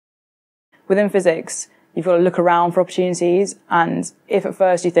within physics, you've got to look around for opportunities. And if at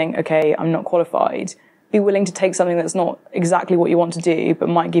first you think, okay, I'm not qualified, be willing to take something that's not exactly what you want to do, but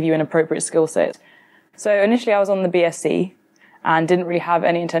might give you an appropriate skill set. So initially I was on the BSc and didn't really have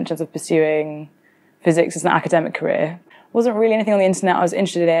any intentions of pursuing physics as an academic career. Wasn't really anything on the internet I was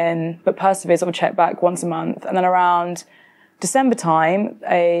interested in, but persevered, sort of check back once a month. And then around December time,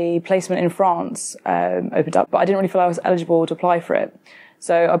 a placement in France opened up, but I didn't really feel I was eligible to apply for it.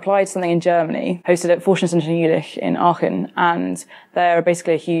 So I applied to something in Germany, hosted at Forschungsinstitut in Aachen, and they're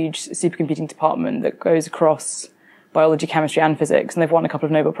basically a huge supercomputing department that goes across biology, chemistry and physics, and they've won a couple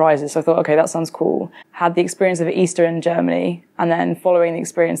of Nobel Prizes. So I thought, okay, that sounds cool. Had the experience of Easter in Germany, and then following the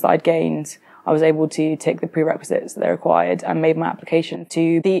experience that I'd gained, I was able to take the prerequisites that they required and made my application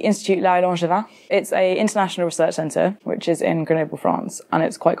to the Institut Laue Langevin. It's an international research centre, which is in Grenoble, France, and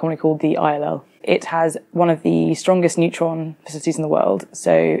it's quite commonly called the ILL. It has one of the strongest neutron facilities in the world.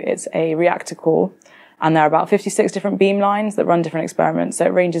 So it's a reactor core, and there are about 56 different beamlines that run different experiments. So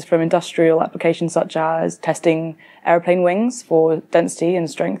it ranges from industrial applications such as testing aeroplane wings for density and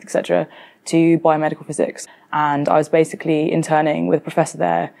strength, etc., to biomedical physics. And I was basically interning with a professor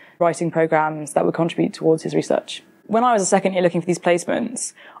there, writing programs that would contribute towards his research. When I was a second year looking for these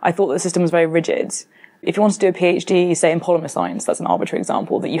placements, I thought the system was very rigid. If you wanted to do a PhD, say in polymer science, that's an arbitrary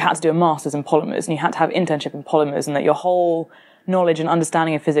example, that you had to do a master's in polymers and you had to have internship in polymers, and that your whole knowledge and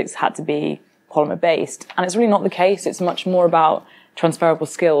understanding of physics had to be polymer based. And it's really not the case. It's much more about transferable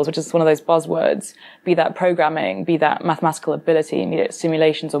skills, which is one of those buzzwords, be that programming, be that mathematical ability, be it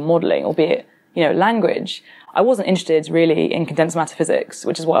simulations or modeling, or be it, language. I wasn't interested really in condensed matter physics,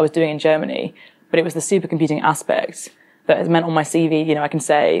 which is what I was doing in Germany, but it was the supercomputing aspect that has meant on my CV, I can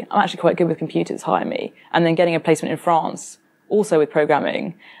say, I'm actually quite good with computers, hire me. And then getting a placement in France, also with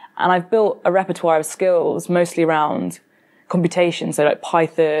programming. And I've built a repertoire of skills mostly around computation, so like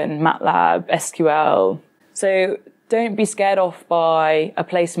Python, MATLAB, SQL. So don't be scared off by a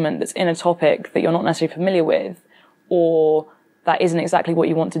placement that's in a topic that you're not necessarily familiar with, or that isn't exactly what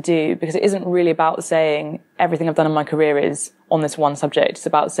you want to do, because it isn't really about saying everything I've done in my career is on this one subject. It's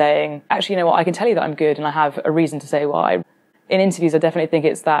about saying, actually, I can tell you that I'm good and I have a reason to say why. In interviews, I definitely think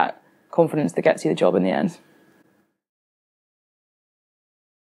it's that confidence that gets you the job in the end.